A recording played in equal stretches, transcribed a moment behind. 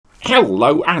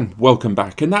Hello and welcome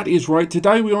back, and that is right.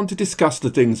 Today we want to discuss the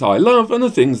things I love and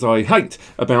the things I hate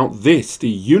about this,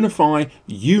 the UniFi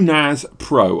U-NAS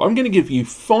Pro. I'm going to give you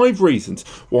 5 reasons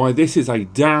why this is a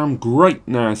damn great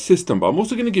NAS system, but I'm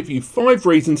also going to give you 5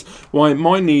 reasons why it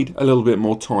might need a little bit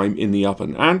more time in the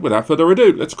oven. And without further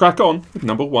ado, let's crack on with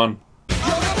number 1.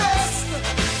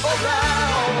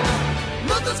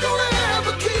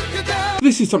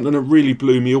 This is something that really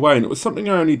blew me away, and it was something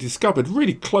I only discovered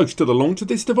really close to the launch of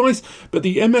this device. But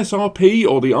the MSRP,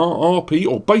 or the RRP,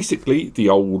 or basically the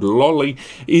old lolly,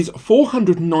 is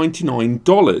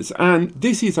 $499, and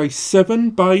this is a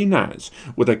 7-bay NAS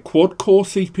with a quad-core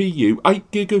CPU,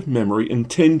 8GB of memory and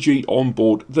 10G on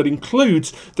board that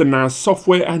includes the NAS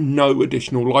software and no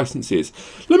additional licenses.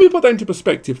 Let me put that into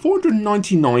perspective.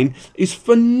 $499 is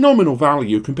phenomenal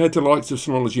value compared to the likes of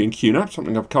Synology and QNAP,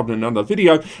 something I've covered in another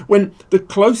video, when the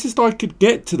closest I could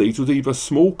get to these was either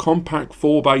small, compact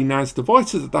 4-bay NAS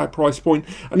devices at that price point,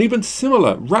 and even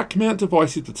similar rack mount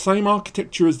devices with the same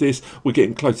architecture as this were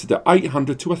getting closer to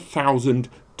 $800 to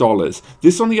 $1,000.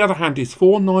 This, on the other hand, is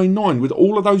 $499 with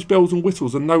all of those bells and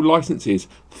whistles and no licenses.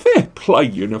 Fair play,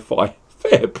 UniFi.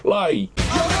 Fair play.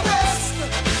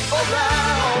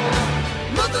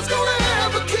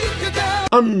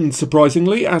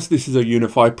 Unsurprisingly, as this is a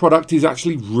UniFi product, is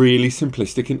actually really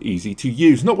simplistic and easy to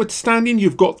use. Notwithstanding,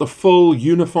 you've got the full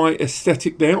UniFi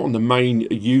aesthetic there on the main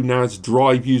UNAS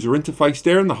drive user interface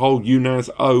there and the whole UNAS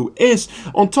OS.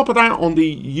 On top of that, on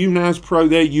the UNAS Pro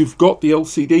there, you've got the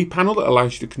LCD panel that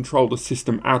allows you to control the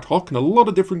system ad hoc, and a lot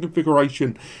of different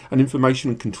configuration and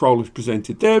information and control is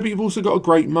presented there. But you've also got a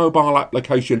great mobile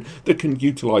application that can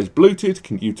utilize Bluetooth,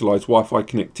 can utilize Wi-Fi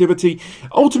connectivity.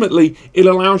 Ultimately, it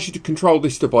allows you to control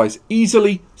this device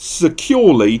easily,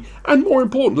 securely, and more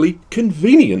importantly,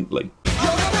 conveniently.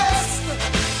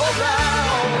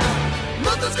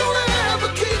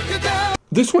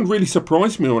 This one really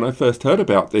surprised me when I first heard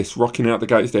about this, rocking out the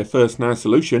gate as their first NAS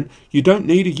solution. You don't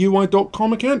need a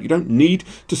UI.com account. You don't need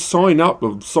to sign up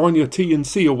or sign your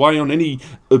T&C away on any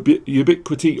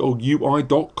Ubiquiti or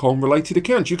UI.com related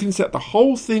accounts. You can set the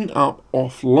whole thing up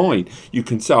offline. You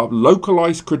can set up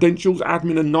localized credentials,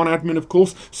 admin and non-admin, of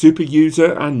course, super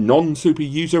user and non-super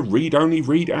user, read only,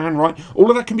 read and write. All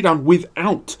of that can be done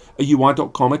without a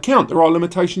UI.com account. There are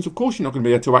limitations, of course. You're not going to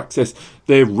be able to access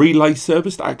their relay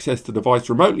service to access the device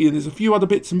remotely, and there's a few other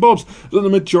bits and bobs, but the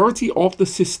majority of the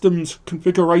system's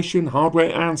configuration,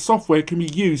 hardware and software can be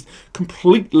used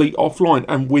completely offline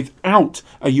and without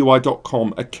a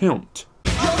UI.com account.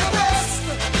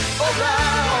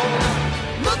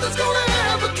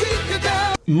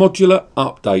 Modular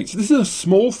updates. This is a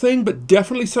small thing, but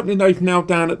definitely something they've nailed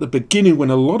down at the beginning when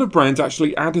a lot of brands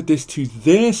actually added this to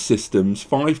their systems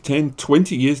 5, 10,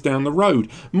 20 years down the road.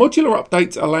 Modular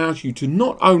updates allows you to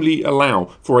not only allow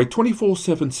for a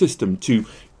 24/7 system to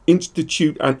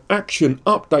institute and action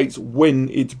updates when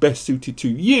it's best suited to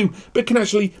you, but can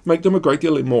actually make them a great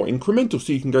deal more incremental.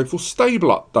 So you can go for stable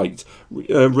updates,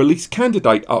 release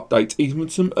candidate updates, even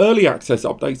some early access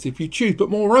updates if you choose.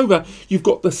 But moreover, you've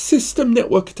got the system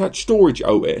network attached storage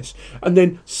OS, and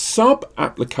then sub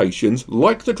applications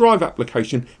like the drive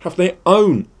application have their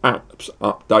own apps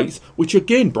updates, which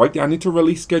again break down into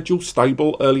release schedule,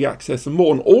 stable, early access and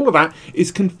more, and all of that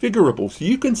is configurable, so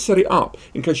you can set it up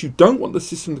in case you don't want the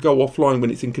system to go offline when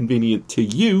it's inconvenient to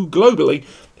you globally.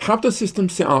 Have the system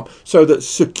set up so that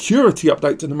security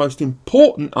updates are the most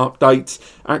important updates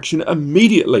action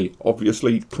immediately,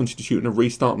 obviously constituting a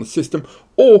restart on the system,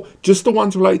 or just the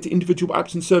ones related to individual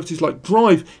apps and services like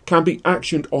Drive can be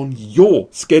actioned on your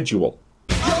schedule.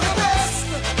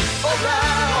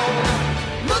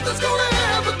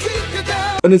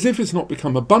 And as if it's not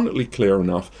become abundantly clear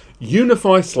enough,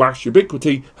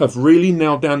 UniFi/Ubiquiti have really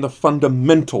nailed down the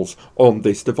fundamentals on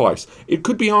this device. It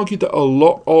could be argued that a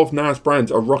lot of NAS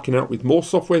brands are rocking out with more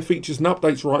software features and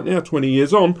updates right now, 20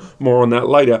 years on, more on that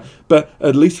later, but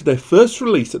at least for their first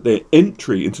release at their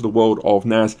entry into the world of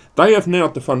NAS, they have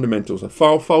nailed the fundamentals: a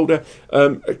file folder,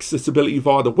 accessibility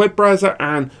via the web browser,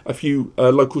 and a few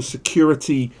local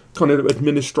security kind of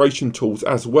administration tools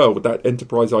as well with that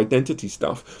enterprise identity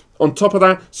stuff. On top of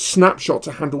that, snapshots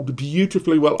are handled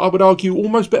beautifully well. I would argue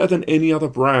almost better than any other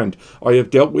brand I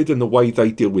have dealt with in the way they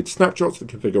deal with snapshots, the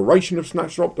configuration of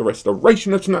snapshots, the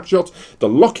restoration of snapshots, the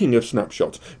locking of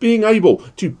snapshots, being able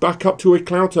to back up to a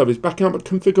cloud service, back up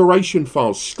configuration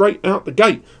files straight out the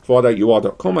gate via that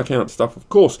UI.com account stuff, of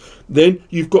course. Then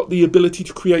you've got the ability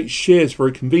to create shares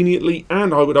very conveniently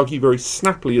and I would argue very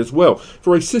snappily as well.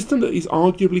 For a system that is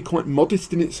arguably really quite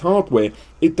modest in its hardware,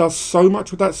 it does so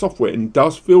much with that software and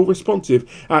does feel responsive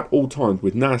at all times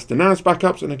with NAS to NAS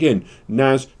backups, and again,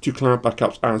 NAS to cloud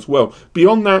backups as well.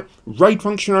 Beyond that, RAID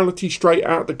functionality straight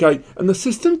out the gate, and the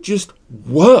system just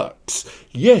works.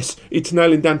 Yes, it's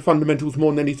nailing down fundamentals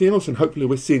more than anything else, and hopefully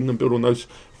we're seeing them build on those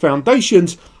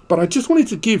foundations, but I just wanted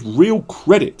to give real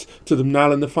credit to them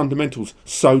nailing the fundamentals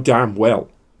so damn well.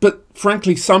 But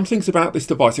frankly, some things about this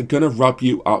device are going to rub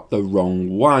you up the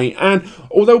wrong way. And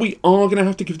although we are going to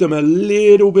have to give them a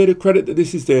little bit of credit that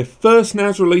this is their first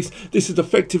NAS release, this is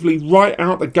effectively right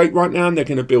out the gate right now, and they're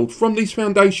going to build from these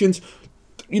foundations.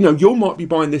 You know, you might be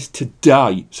buying this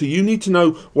today, so you need to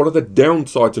know what are the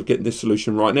downsides of getting this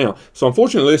solution right now. So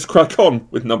unfortunately, let's crack on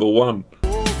with number one.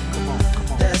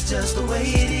 That's just the way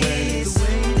it is.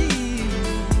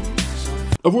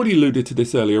 I've already alluded to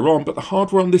this earlier on, but the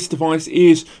hardware on this device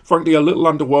is, frankly, a little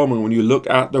underwhelming when you look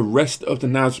at the rest of the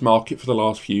NAS market for the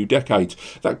last few decades.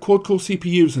 That quad-core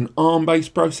CPU is an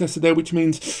ARM-based processor there, which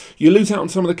means you lose out on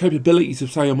some of the capabilities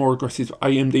of, say, a more aggressive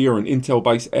AMD or an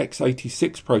Intel-based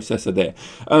x86 processor there.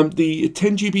 The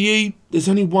 10 GBE, there's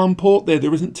only one port there.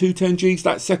 There isn't two 10Gs.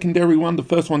 That secondary one, the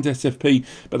first one's SFP,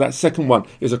 but that second one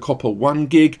is a copper 1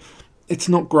 gig. It's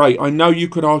not great. I know you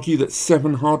could argue that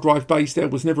 7 hard drive base there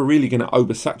was never really going to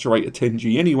oversaturate a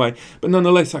 10G anyway, but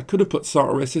nonetheless, I could have put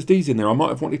SATA SSDs in there. I might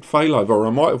have wanted failover, or I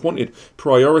might have wanted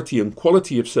priority and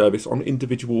quality of service on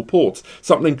individual ports,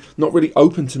 something not really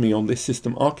open to me on this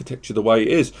system architecture the way it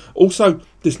is. Also,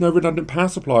 there's no redundant power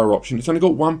supplier option. It's only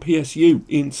got one PSU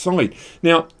inside.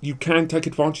 Now, you can take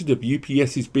advantage of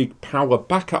UPS's big power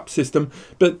backup system,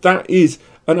 but that is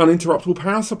an uninterruptible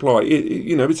power supply.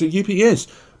 You know, it's a UPS.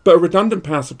 But a redundant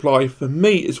power supply, for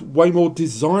me, is way more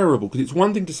desirable, because it's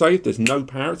one thing to say if there's no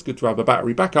power, it's good to have a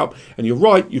battery backup. And you're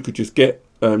right, you could just get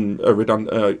a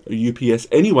UPS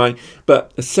anyway.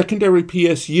 But a secondary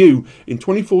PSU in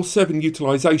 24/7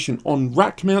 utilization on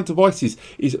rack mount devices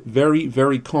is very,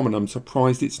 very common. I'm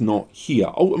surprised it's not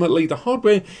here. Ultimately, the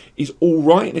hardware is all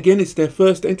right. And again, it's their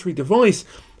first entry device.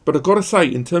 But I've got to say,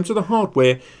 in terms of the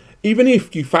hardware, even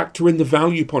if you factor in the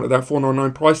value point of that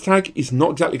 $499 price tag, it's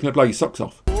not exactly going to blow your socks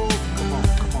off.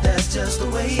 That's just the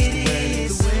way it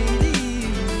is.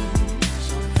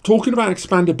 Talking about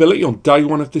expandability on day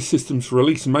one of this system's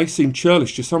release may seem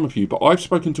churlish to some of you, but I've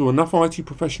spoken to enough IT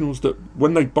professionals that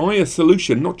when they buy a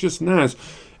solution, not just NAS,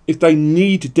 if they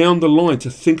need down the line to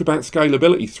think about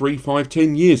scalability 3, 5,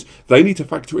 10 years, they need to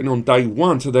factor it in on day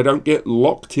one so they don't get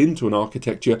locked into an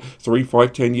architecture 3,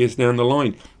 5, 10 years down the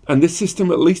line. And this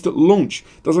system, at least at launch,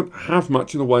 doesn't have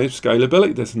much in the way of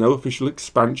scalability. There's no official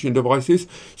expansion devices,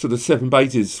 so the 7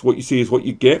 bases, what you see is what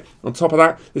you get. On top of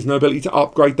that, there's no ability to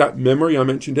upgrade that memory. I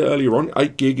mentioned it earlier on,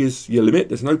 8 gig is your limit.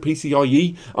 There's no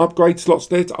PCIe upgrade slots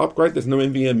there to upgrade. There's no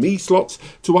NVMe slots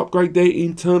to upgrade there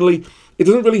internally. It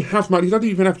doesn't really have much. It doesn't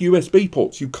even have USB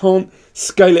ports. You can't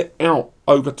scale it out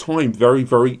over time very,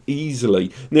 very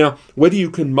easily. Now, whether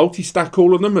you can multi-stack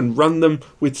all of them and run them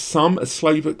with some as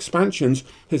slave expansions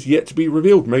has yet to be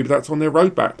revealed. Maybe that's on their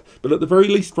roadmap. But at the very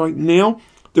least right now,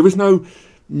 there is no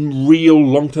real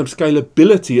long-term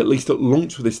scalability, at least at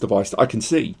launch for this device, that I can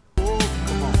see.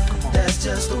 That's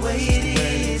just the way it is.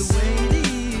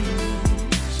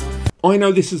 I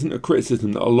know this isn't a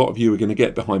criticism that a lot of you are going to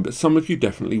get behind, but some of you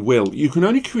definitely will. You can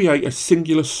only create a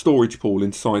singular storage pool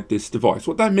inside this device.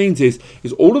 What that means is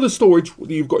all of the storage that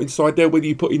you've got inside there, whether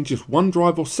you put in just one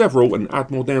drive or several and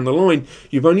add more down the line,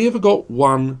 you've only ever got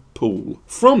one pool.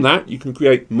 From that, you can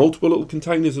create multiple little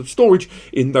containers of storage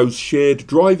in those shared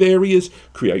drive areas,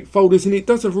 create folders, and it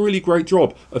does a really great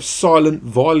job of silent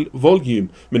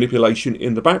volume manipulation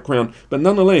in the background. But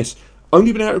nonetheless,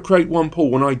 only been able to create one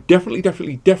pool when I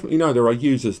definitely know there are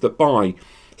users that buy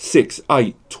 6,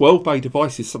 8, 12 bay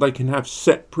devices so they can have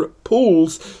separate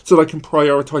pools so they can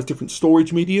prioritize different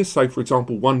storage media. Say, for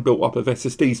example, one built up of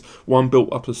SSDs, one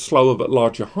built up of slower but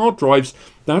larger hard drives.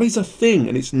 That is a thing,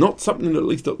 and it's not something, at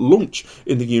least at launch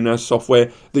in the UNAS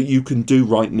software, that you can do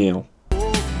right now.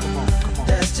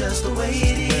 That's just the way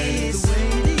it is.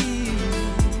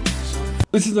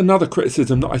 This is another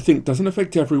criticism that I think doesn't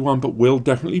affect everyone but will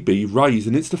definitely be raised,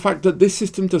 and it's the fact that this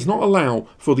system does not allow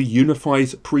for the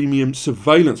UniFi's premium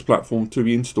surveillance platform to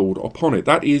be installed upon it.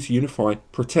 That is UniFi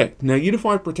Protect. Now,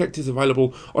 UniFi Protect is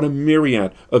available on a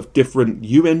myriad of different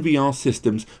UNVR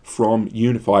systems from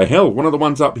UniFi. Hell, one of the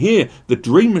ones up here, the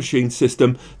Dream Machine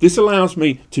system, this allows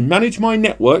me to manage my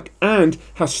network and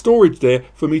has storage there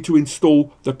for me to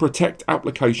install the Protect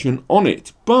application on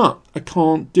it. But I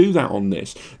can't do that on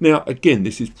this. Now, again,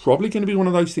 this is probably going to be one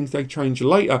of those things they change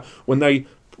later when they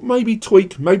maybe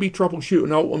tweak, maybe troubleshoot,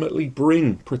 and ultimately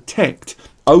bring Protect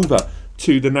over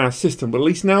to the NAS system. But at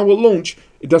least now at launch,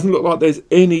 it doesn't look like there's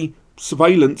any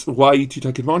surveillance way to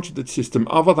take advantage of the system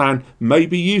other than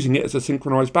maybe using it as a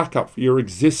synchronized backup for your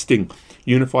existing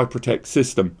UniFi Protect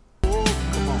system.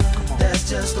 That's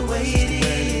just the way it is.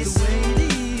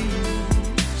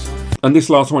 And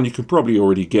this last one you can probably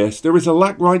already guess. There is a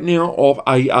lack right now of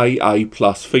AAA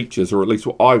plus features, or at least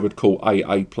what I would call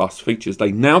AA plus features.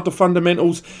 They nailed the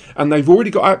fundamentals, and they've already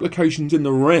got applications in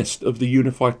the rest of the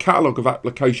UniFi catalogue of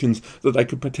applications that they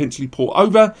could potentially port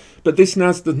over. But this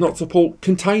NAS does not support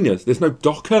containers. There's no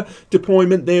Docker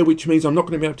deployment there, which means I'm not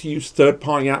going to be able to use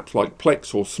third-party apps like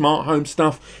Plex or smart home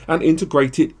stuff and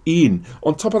integrate it in.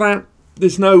 On top of that,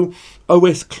 there's no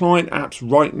OS client apps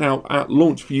right now at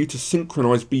launch for you to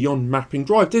synchronize beyond mapping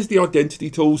drive. There's the identity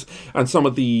tools and some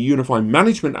of the UniFi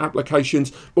management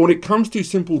applications, but when it comes to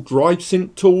simple drive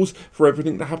sync tools for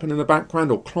everything that happen in the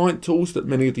background, or client tools that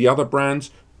many of the other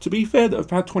brands, to be fair, that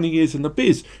have had 20 years in the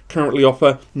biz currently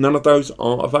offer, none of those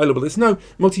are available. There's no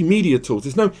multimedia tools,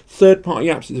 there's no third-party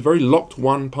apps. It's a very locked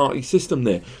one-party system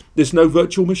there. There's no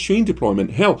virtual machine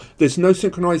deployment. Hell, there's no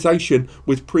synchronization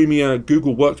with Premier,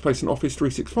 Google Workspace and Office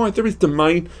 365. There is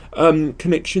domain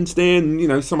connections there,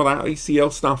 and some of that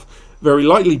ACL stuff very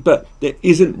likely, but there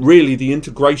isn't really the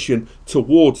integration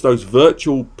towards those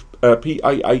virtual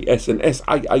PaaS and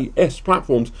SaaS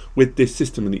platforms with this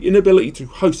system, and the inability to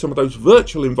host some of those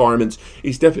virtual environments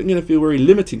is definitely going to feel very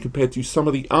limiting compared to some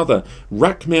of the other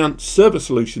rack mount server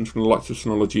solutions from the likes of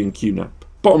Synology and QNAP.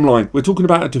 Bottom line, we're talking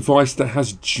about a device that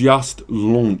has just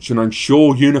launched, and I'm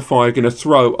sure UniFi are going to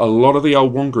throw a lot of the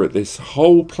old wonga at this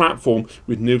whole platform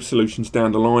with new solutions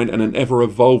down the line and an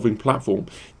ever-evolving platform.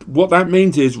 What that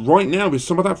means is, right now, with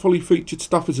some of that fully featured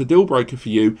stuff as a deal breaker for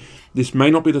you, this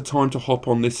may not be the time to hop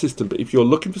on this system. But if you're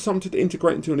looking for something to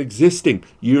integrate into an existing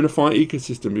UniFi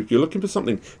ecosystem, if you're looking for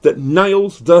something that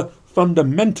nails the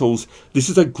fundamentals, this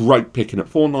is a great pick, and at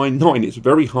 $499 it's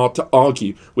very hard to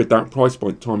argue with that price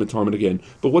point time and time and again.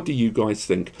 But what do you guys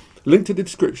think? Link to the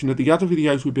description of the other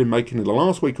videos we've been making in the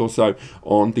last week or so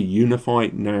on the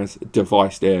UniFi NAS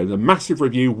device there. The massive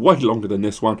review, way longer than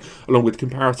this one, along with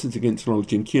comparisons against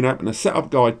Synology and QNAP, and a setup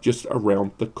guide just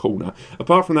around the corner.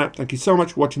 Apart from that, thank you so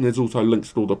much for watching. There's also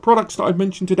links to all the products that I've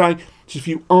mentioned today. So if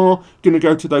you are going to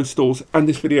go to those stores and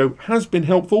this video has been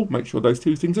helpful, make sure those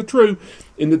two things are true.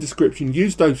 In the description,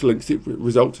 use those links. It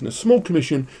results in a small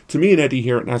commission to me and Eddie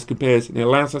here at NAS Compares, and it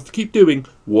allows us to keep doing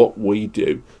what we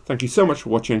do. Thank you so much for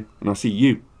watching, and I'll see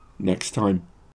you next time.